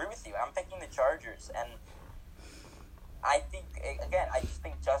kind of agree with you. I'm picking the Chargers, and I think, again, I just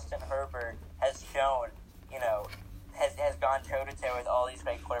think Justin Herbert has shown, has gone toe-to-toe with all these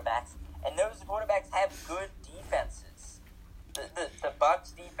great quarterbacks, and those quarterbacks have good defenses. The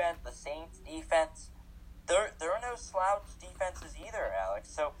Bucs defense, the Saints defense, there are no slouch defenses either, Alex.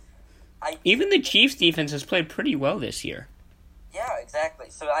 So, even the Chiefs defense has played pretty well this year. Yeah, exactly.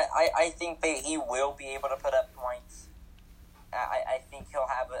 So I think he will be able to put up points. I think he'll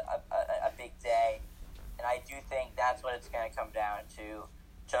have a big day, and I do think that's what it's going to come down to.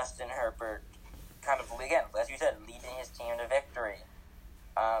 Justin Herbert, kind of, again, as you said, leading his team to victory.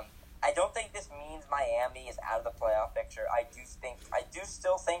 I don't think this means Miami is out of the playoff picture. I do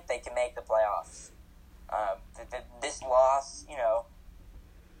still think they can make the playoffs. This loss,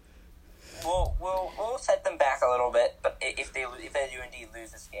 will set them back a little bit. But if they do indeed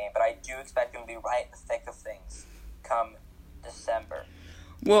lose this game, but I do expect them to be right in the thick of things come December.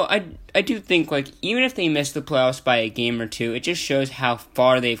 Well, I do think, even if they miss the playoffs by a game or two, it just shows how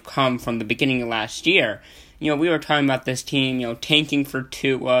far they've come from the beginning of last year. We were talking about this team, tanking for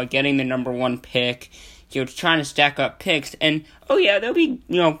Tua, getting the number 1 pick, trying to stack up picks, and, they'll be,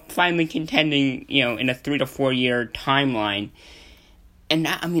 finally contending, in a 3 to 4 year timeline. And,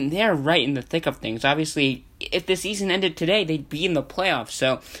 they're right in the thick of things. Obviously, if the season ended today, they'd be in the playoffs.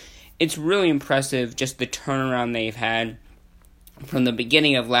 So, it's really impressive, just the turnaround they've had from the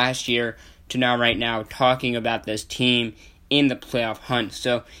beginning of last year to right now, talking about this team in the playoff hunt.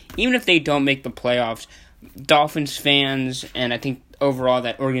 So, even if they don't make the playoffs, Dolphins fans, and I think overall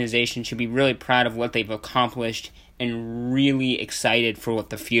that organization should be really proud of what they've accomplished and really excited for what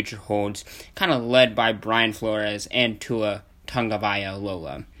the future holds, kind of led by Brian Flores and Tua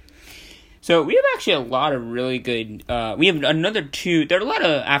Tagovailoa. So we have actually a lot of really good, we have another two, there are a lot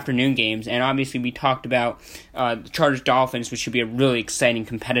of afternoon games, and obviously we talked about the Chargers-Dolphins, which should be a really exciting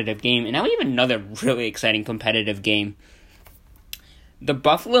competitive game, and now we have another really exciting competitive game. The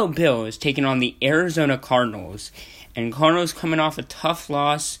Buffalo Bills taking on the Arizona Cardinals, and Cardinals coming off a tough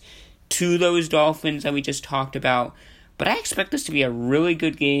loss to those Dolphins that we just talked about, but I expect this to be a really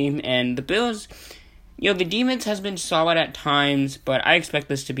good game, and the Bills, the defense has been solid at times, but I expect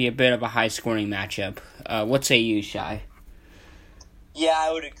this to be a bit of a high-scoring matchup. What say you, Shai? Yeah,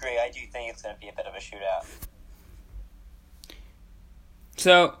 I would agree. I do think it's going to be a bit of a shootout.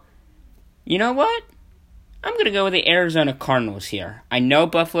 So, you know what? I'm going to go with the Arizona Cardinals here. I know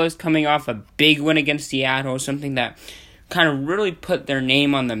Buffalo's coming off a big win against Seattle, something that kind of really put their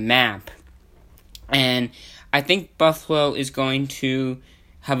name on the map. And I think Buffalo is going to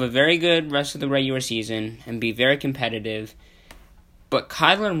have a very good rest of the regular season and be very competitive. But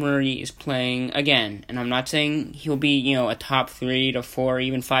Kyler Murray is playing again, and I'm not saying he'll be, a top 3 to 4,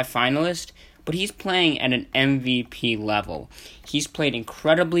 even 5 finalist, but he's playing at an MVP level. He's played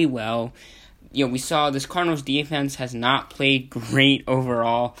incredibly well. We saw this Cardinals defense has not played great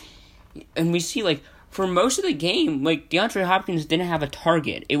overall. And we see, for most of the game, DeAndre Hopkins didn't have a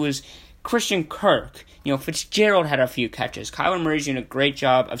target. It was Christian Kirk. Fitzgerald had a few catches. Kyler Murray's doing a great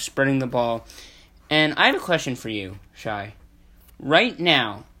job of spreading the ball. And I have a question for you, Shai. Right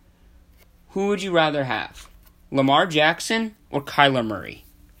now, who would you rather have? Lamar Jackson or Kyler Murray?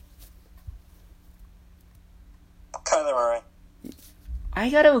 Kyler Murray. I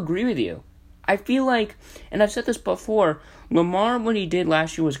gotta agree with you. I feel like, and I've said this before, Lamar, what he did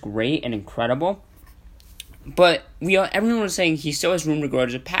last year was great and incredible, but everyone was saying he still has room to grow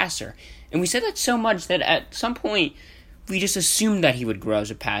as a passer. And we said that so much that at some point, we just assumed that he would grow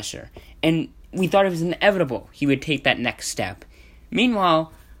as a passer. And we thought it was inevitable he would take that next step.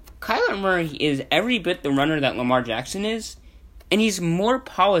 Meanwhile, Kyler Murray is every bit the runner that Lamar Jackson is, and he's more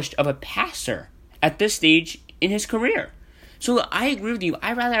polished of a passer at this stage in his career. So I agree with you.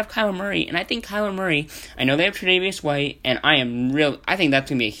 I'd rather have Kyler Murray, and I think Kyler Murray, I know they have Tre'Davious White, and I think that's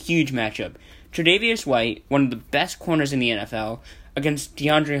going to be a huge matchup. Tre'Davious White, one of the best corners in the NFL, against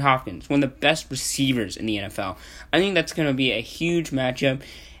DeAndre Hopkins, one of the best receivers in the NFL. I think that's going to be a huge matchup.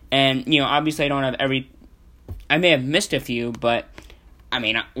 And, obviously I may have missed a few, but,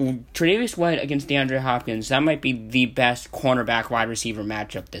 Tre'Davious White against DeAndre Hopkins, that might be the best cornerback wide receiver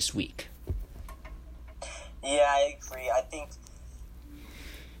matchup this week. Yeah, I agree. I think...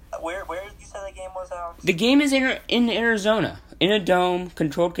 Where did you say the game was, Alex? The game is in Arizona, in a dome,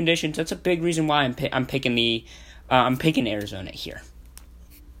 controlled conditions. That's a big reason why I'm picking Arizona here.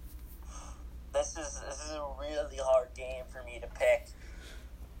 This is a really hard game for me to pick.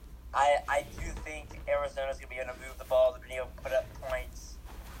 I do think Arizona's going to be able to move the ball, they're going to be able to put up points.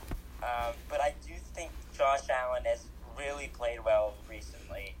 But I do think Josh Allen has really played well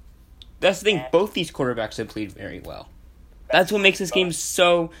recently. That's the thing, both these quarterbacks have played very well. That's what makes this game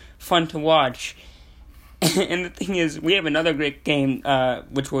so fun to watch. And the thing is, we have another great game,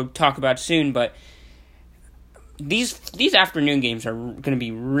 which we'll talk about soon, but these afternoon games are going to be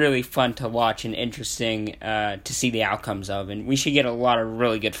really fun to watch and interesting to see the outcomes of, and we should get a lot of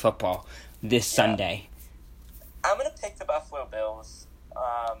really good football this Sunday. I'm going to pick the Buffalo Bills,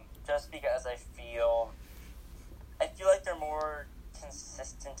 just because I feel like they're more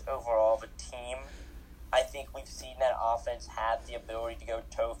consistent overall of a team. I think we've seen that offense have the ability to go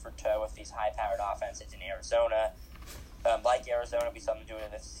toe-for-toe with these high-powered offenses in Arizona. Like Arizona, we saw them do it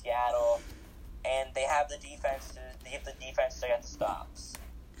in Seattle. And they have the defense to get the stops.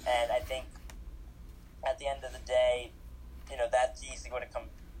 And I think at the end of the day, that's easily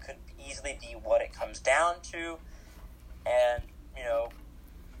could easily be what it comes down to. And,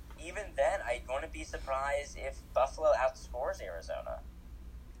 even then, I wouldn't be surprised if Buffalo outscores Arizona.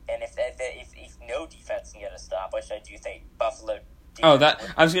 And if no defense can get a stop, which I do think Buffalo... I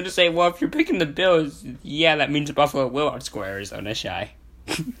was going to say, well, if you're picking the Bills, yeah, that means Buffalo will outscore Arizona, Shai.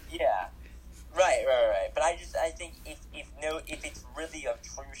 Yeah. Right. But I think if it's really a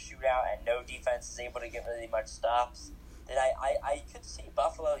true shootout and no defense is able to get really much stops, then I could see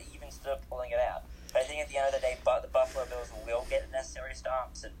Buffalo even still pulling it out. But I think at the end of the day, the Buffalo Bills will get the necessary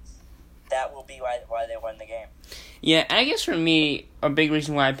stops, and that will be why they won the game. Yeah, and I guess for me, a big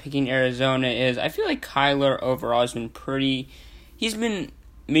reason why I'm picking Arizona is I feel like Kyler overall has been he's been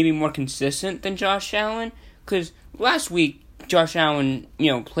maybe more consistent than Josh Allen, because last week, Josh Allen,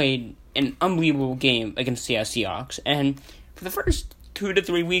 played an unbelievable game against the Seahawks, and for the first 2 to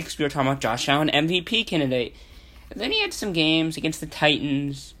 3 weeks, we were talking about Josh Allen, MVP candidate. And then he had some games against the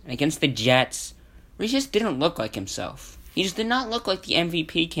Titans, and against the Jets, where he just didn't look like himself. He just did not look like the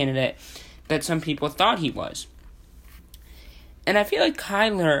MVP candidate that some people thought he was. And I feel like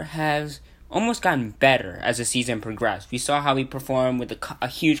Kyler has almost gotten better as the season progressed. We saw how he performed with a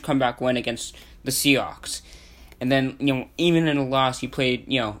huge comeback win against the Seahawks. And then, even in a loss, he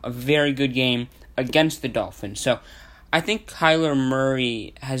played, a very good game against the Dolphins. So I think Kyler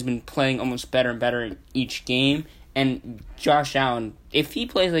Murray has been playing almost better and better in each game. And Josh Allen, if he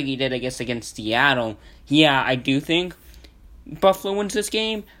plays like he did, I guess, against Seattle, yeah, I do think Buffalo wins this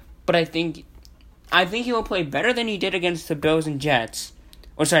game. But I think he will play better than he did against the Bills and Jets.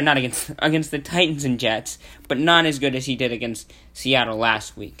 Or sorry, not against the Titans and Jets, but not as good as he did against Seattle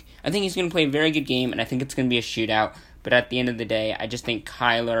last week. I think he's going to play a very good game, and I think it's going to be a shootout. But at the end of the day, I just think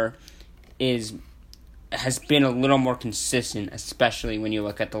Kyler has been a little more consistent, especially when you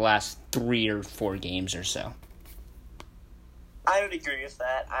look at the last 3 or 4 games or so. I would agree with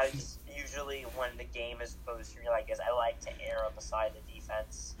that. I just usually when the game is close, I like to err on the side of the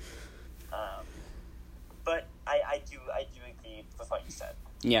defense. But I do agree with what you said.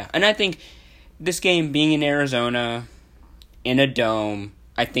 Yeah, and I think this game being in Arizona, in a dome,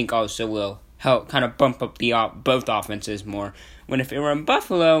 I think also will help kind of bump up both offenses more. When if it were in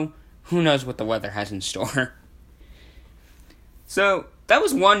Buffalo, who knows what the weather has in store. So that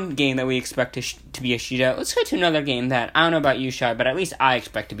was one game that we expect to be a shootout. Let's go to another game that, I don't know about you, Shai, but at least I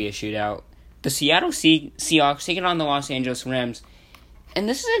expect to be a shootout. The Seattle Seahawks taking on the Los Angeles Rams. And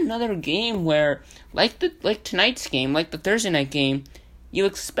this is another game where, like tonight's game, like the Thursday night game, you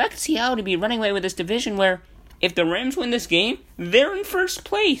expect Seattle to be running away with this division where if the Rams win this game, they're in first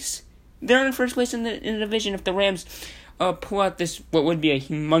place. They're in first place in the division if the Rams pull out this, what would be a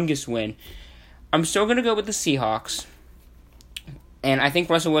humongous win. I'm still going to go with the Seahawks. And I think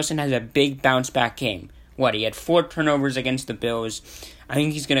Russell Wilson has a big bounce-back game. He had 4 turnovers against the Bills. I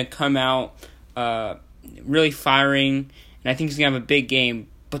think he's going to come out really firing, and I think he's going to have a big game.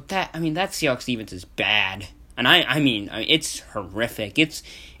 But that Seahawks defense is bad. And I mean, it's horrific.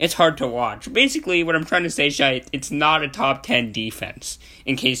 It's hard to watch. Basically, what I'm trying to say, Shai, it's not a top 10 defense,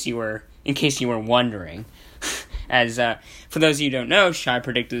 in case you were wondering. As for those of you who don't know, Shai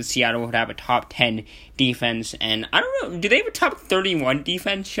predicted Seattle would have a top 10 defense, and I don't know, do they have a top 31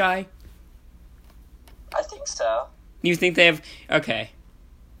 defense, Shai? I think so. You think they have? Okay.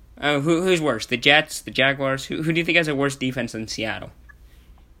 Who's worse, the Jets, the Jaguars? Who do you think has a worse defense than Seattle?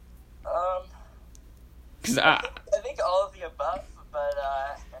 Cause I think all of the above, but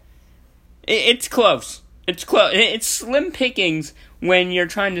it's close. It's close. It's slim pickings when you're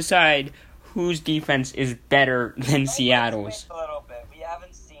trying to decide whose defense is better than Seattle's. A little bit. We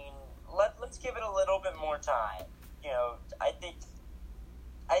haven't seen. Let's give it a little bit more time.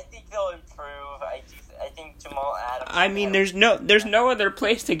 I think they'll improve. I think Jamal Adams. I mean, there's no other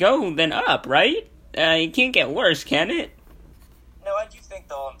place to go than up, right? It can't get worse, can it? No, I do think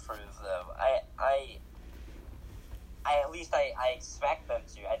they'll improve, though. I expect them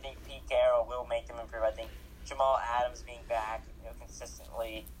to. I think Pete Carroll will make them improve. I think Jamal Adams being back,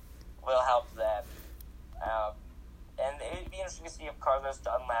 consistently will help them. And it'd be interesting to see if Carlos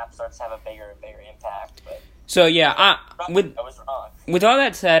Dunlap starts to have a bigger and bigger impact. But so yeah, I was wrong. With all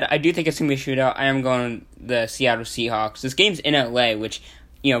that said, I do think it's gonna be a shootout. I am going the Seattle Seahawks. This game's in LA, which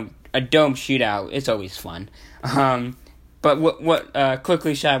a dome shootout. It's always fun. But what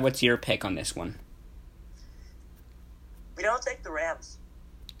quickly, Shai, what's your pick on this one? We don't take the Rams.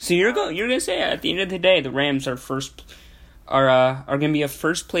 So you're gonna say at the end of the day the Rams are gonna be a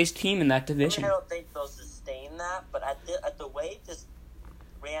first place team in that division. I don't think they'll sustain that, but at the way this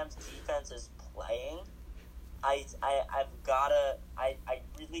Rams defense is playing, I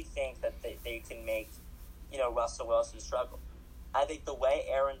really think that they can make Russell Wilson struggle. I think the way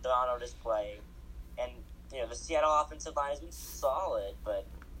Aaron Donald is playing, and the Seattle offensive line has been solid, but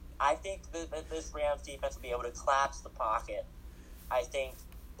I think that this Rams defense will be able to collapse the pocket. I think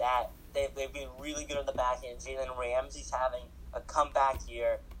that they've been really good on the back end. Jalen Ramsey's having a comeback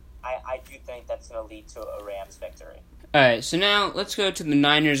year. I do think that's going to lead to a Rams victory. Alright, so now let's go to the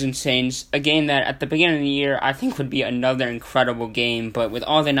Niners and Saints, a game that at the beginning of the year I think would be another incredible game, but with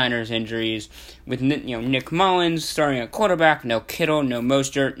all the Niners injuries, with Nick Mullins starting at quarterback, no Kittle, no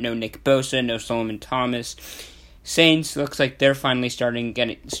Mostert, no Nick Bosa, no Solomon Thomas. Saints looks like they're finally starting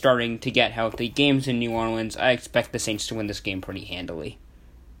to get healthy. Games in New Orleans, I expect the Saints to win this game pretty handily.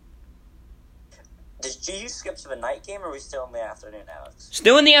 Did you skip to the night game, or are we still in the afternoon, Alex?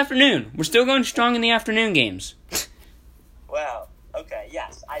 Still in the afternoon. We're still going strong in the afternoon games. Well, okay,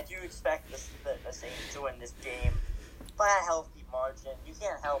 yes. I do expect the Saints to win this game by a healthy margin. You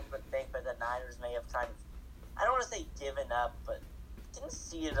can't help but think that the Niners may have kind of, I don't want to say given up, but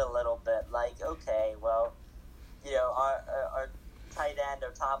conceded a little bit. Like, okay, well, our tight end,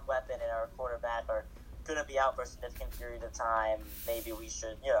 our top weapon, and our quarterback are going to be out for a significant period of time. Maybe we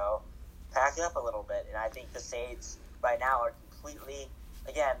should, pack it up a little bit. And I think the Saints right now are completely,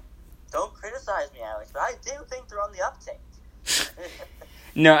 again, don't criticize me, Alex, but I do think they're on the uptake.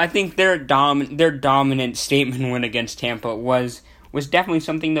 No, I think their dominant statement win against Tampa was definitely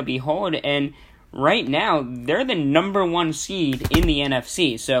something to behold, and right now they're the number 1 seed in the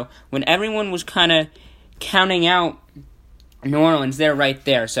NFC. So when everyone was kind of counting out New Orleans, they're right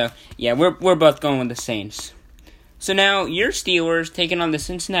there. So yeah, we're both going with the Saints. So now your Steelers taking on the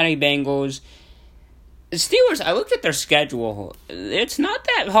Cincinnati Bengals. The Steelers, I looked at their schedule. It's not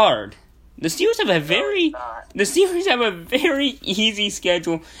that hard. The Steelers have a very easy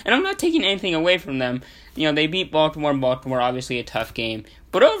schedule, and I'm not taking anything away from them. They beat Baltimore, obviously a tough game.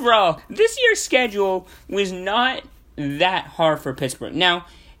 But overall, this year's schedule was not that hard for Pittsburgh. Now,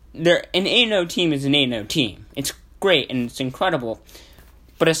 an 8-0 team is an 8-0 team. It's great, and it's incredible.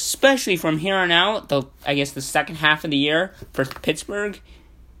 But especially from here on out, the second half of the year for Pittsburgh,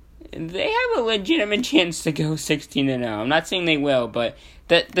 they have a legitimate chance to go 16-0. I'm not saying they will, but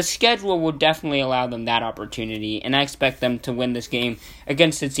the schedule will definitely allow them that opportunity, and I expect them to win this game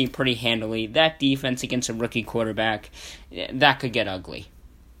against Cincy pretty handily. That defense against a rookie quarterback, that could get ugly.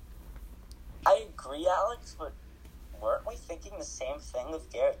 I agree, Alex, but weren't we thinking the same thing with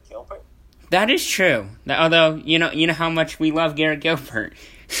Garrett Gilbert? That is true. Although, you know how much we love Garrett Gilbert.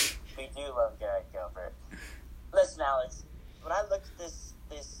 We do love Garrett Gilbert. Listen, Alex, when I look at the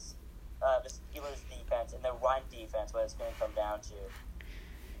Steelers defense and the run defense, what it's going to come down to.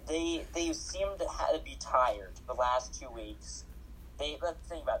 They seem to have to be tired the last 2 weeks. Let's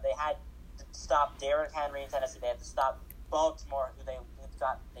think about it. They had to stop Derrick Henry in Tennessee. They had to stop Baltimore, who they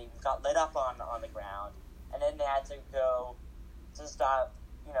got lit up on the ground, and then they had to go to stop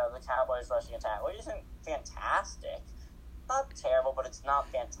the Cowboys' rushing attack, which isn't fantastic. Not terrible, but it's not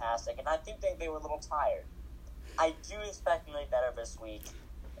fantastic. And I think they were a little tired. I do expect them to be better this week,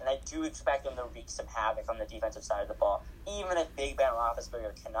 and I do expect them to wreak some havoc on the defensive side of the ball. Even if Big Ben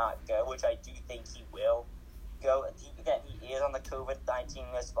Roethlisberger cannot go, which I do think he will go. Again, he is on the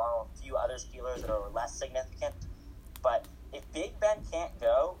COVID-19 list, along with a few other Steelers that are less significant. But if Big Ben can't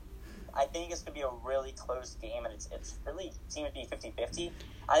go, I think it's going to be a really close game, and it's really seems to be 50-50.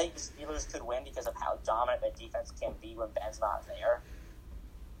 I think the Steelers could win because of how dominant the defense can be when Ben's not there.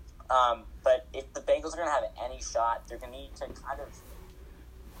 But if the Bengals are going to have any shot, they're going to need to kind of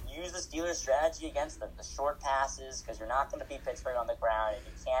use the Steelers' strategy against them. The short passes, because you're not going to beat Pittsburgh on the ground, and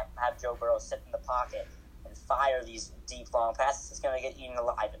you can't have Joe Burrow sit in the pocket and fire these deep, long passes. It's going to get eaten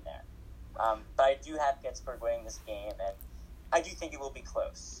alive in there. But I do have Pittsburgh winning this game, and I do think it will be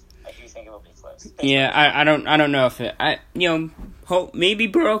close. Yeah, I don't know if it. Maybe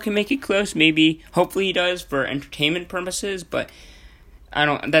Burrow can make it close. Maybe, hopefully, he does for entertainment purposes. But I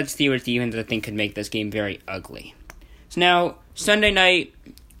don't. That Steelers defense, I think, could make this game very ugly. So now Sunday night,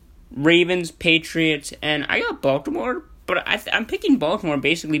 Ravens, Patriots, and I got Baltimore. But I'm picking Baltimore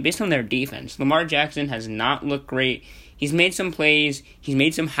basically based on their defense. Lamar Jackson has not looked great. He's made some plays. He's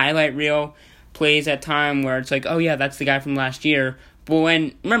made some highlight reel plays at time where it's like, oh yeah, that's the guy from last year.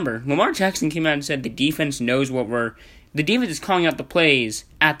 But remember, Lamar Jackson came out and said the defense knows the defense is calling out the plays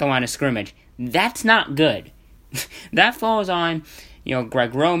at the line of scrimmage. That's not good. That falls on,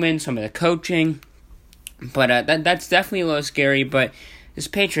 Greg Roman, some of the coaching. But that's definitely a little scary. But this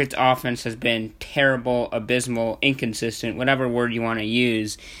Patriots offense has been terrible, abysmal, inconsistent, whatever word you want to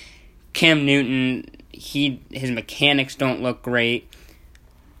use. Cam Newton, his mechanics don't look great.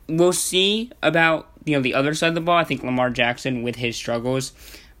 We'll see about the other side of the ball. I think Lamar Jackson, with his struggles,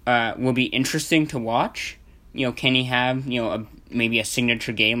 will be interesting to watch. Can he have maybe a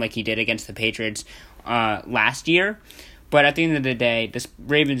signature game like he did against the Patriots last year? But at the end of the day, this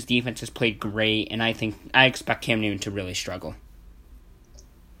Ravens defense has played great, and I expect Cam Newton to really struggle.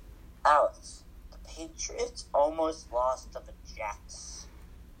 Alex, the Patriots almost lost to the Jets.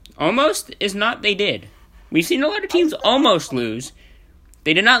 Almost is not. They did. We've seen a lot of teams almost lose.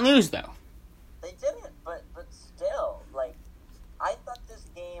 They did not lose, though. They didn't, but still, I thought this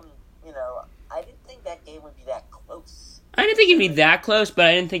game, I didn't think that game would be that close. I didn't think it'd be that close, but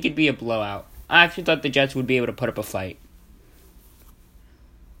I didn't think it'd be a blowout. I actually thought the Jets would be able to put up a fight.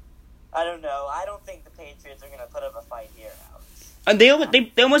 I don't know. I don't think the Patriots are going to put up a fight here, Alex.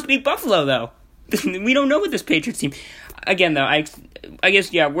 They almost beat Buffalo, though. We don't know with this Patriots team. Again, though, I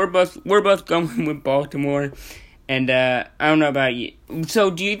guess, yeah, we're both going with Baltimore. And I don't know about you. So,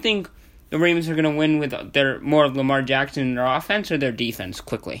 do you think the Ravens are going to win with their more of Lamar Jackson in their offense or their defense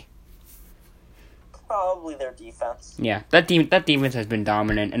quickly? Probably their defense. Yeah, that defense has been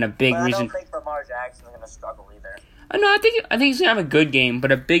dominant, and a big reason. I don't think Lamar Jackson is going to struggle either. No, I think he's going to have a good game,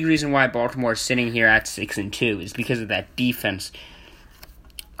 but a big reason why Baltimore is sitting here at 6-2 is because of that defense.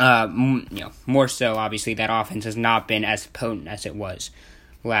 More so, obviously, that offense has not been as potent as it was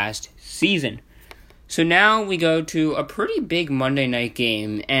last season. So now we go to a pretty big Monday night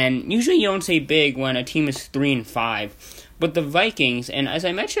game, and usually you don't say big when a team is 3-5, but the Vikings, and as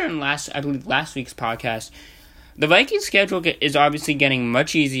I mentioned in last week's podcast, the Vikings schedule is obviously getting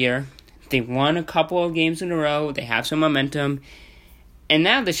much easier. They've won a couple of games in a row. They have some momentum, and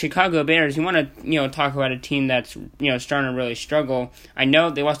now the Chicago Bears. You want to talk about a team that's starting to really struggle. I know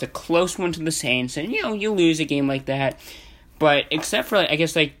they lost a close one to the Saints, and you lose a game like that. But except for, I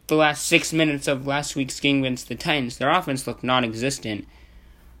guess, the last 6 minutes of last week's game against the Titans, their offense looked non-existent.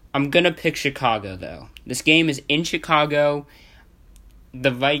 I'm going to pick Chicago, though. This game is in Chicago.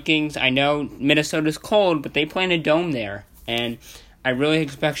 The Vikings, I know Minnesota's cold, but they play in a dome there. And I really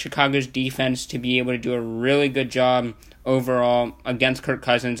expect Chicago's defense to be able to do a really good job overall against Kirk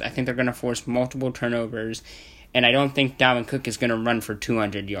Cousins. I think they're going to force multiple turnovers. And I don't think Dalvin Cook is going to run for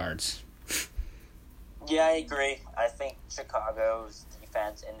 200 yards. Yeah, I agree. I think Chicago's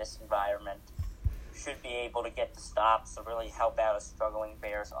defense in this environment should be able to get the stops to really help out a struggling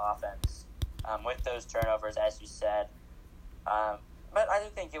Bears offense with those turnovers, as you said. But I do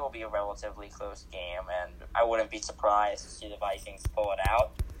think it will be a relatively close game, and I wouldn't be surprised to see the Vikings pull it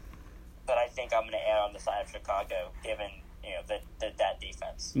out. But I think I'm going to err on the side of Chicago, given that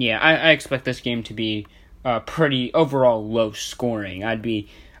defense. Yeah, I expect this game to be pretty overall low scoring. I'd be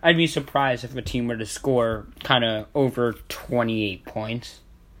surprised if a team were to score kind of over 28 points.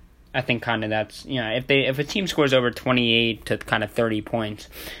 I think kind of that's, if a team scores over 28 to kind of 30 points,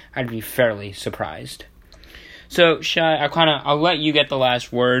 I'd be fairly surprised. So, Shai, I'll let you get the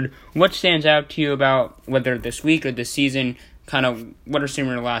last word. What stands out to you about whether this week or this season? Kind of, what are some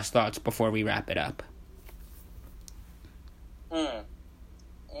of your last thoughts before we wrap it up?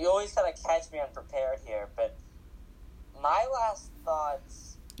 You always kind of catch me unprepared here, but my last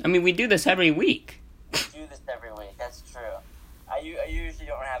thoughts... I mean, we do this every week. We do this every week, that's true. I usually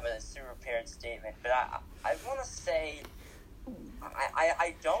don't have a super prepared statement, but I want to say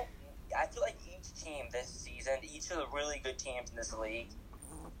I feel like each team this season, each of the really good teams in this league,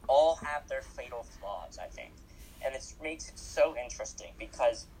 all have their fatal flaws, I think. And it makes it so interesting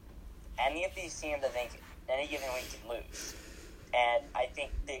because any of these teams, I think, any given week can lose. And I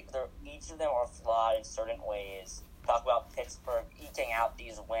think each of them are flawed in certain ways. Talk about Pittsburgh eking out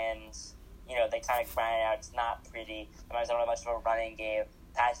these wins. They kind of grind it out. It's not pretty. Sometimes they don't have much of a running game.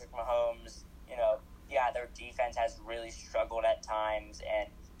 Patrick Mahomes, their defense has really struggled at times, and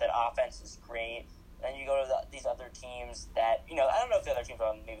the offense is great. Then you go to these other teams that, I don't know if the other teams are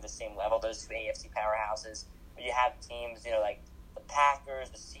on maybe the same level, those two AFC powerhouses, but you have teams, like the Packers,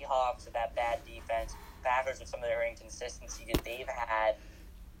 the Seahawks with that bad defense, Packers with some of their inconsistency that they've had.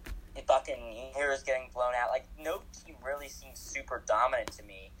 The Buccaneers getting blown out. Like, no team really seems super dominant to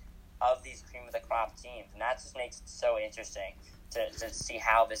me of these cream of the crop teams, and that just makes it so interesting to see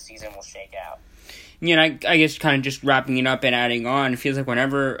how this season will shake out. I guess kind of just wrapping it up and adding on, it feels like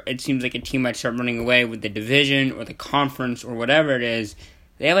whenever it seems like a team might start running away with the division or the conference or whatever it is,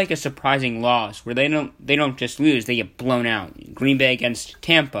 they have like a surprising loss where they don't just lose, they get blown out. Green Bay against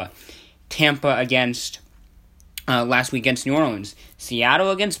Tampa against last week against New Orleans,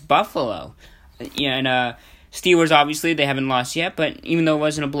 Seattle against Buffalo, and Steelers, obviously, they haven't lost yet, but even though it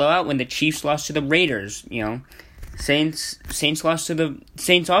wasn't a blowout, when the Chiefs lost to the Raiders, Saints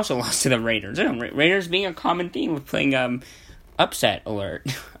also lost to the Raiders. Raiders being a common theme of playing upset alert.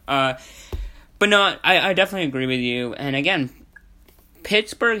 But no, I definitely agree with you. And again,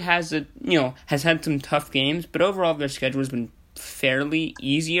 Pittsburgh has had some tough games, but overall their schedule has been fairly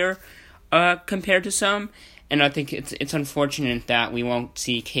easier compared to some. And I think it's unfortunate that we won't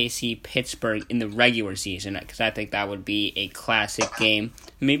see KC Pittsburgh in the regular season, because I think that would be a classic game.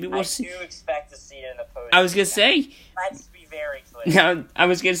 Maybe we'll see. I do expect to see it in the postseason. I was gonna say. Let's be very clear. No, I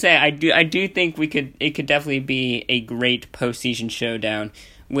was gonna say I do think it could definitely be a great postseason showdown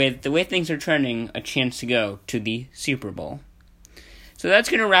with the way things are trending. A chance to go to the Super Bowl. So that's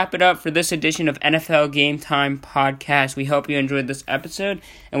going to wrap it up for this edition of NFL Game Time Podcast. We hope you enjoyed this episode,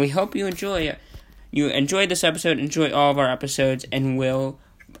 and we hope you enjoyed this episode, enjoy all of our episodes, and we'll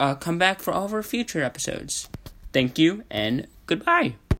come back for all of our future episodes. Thank you, and goodbye.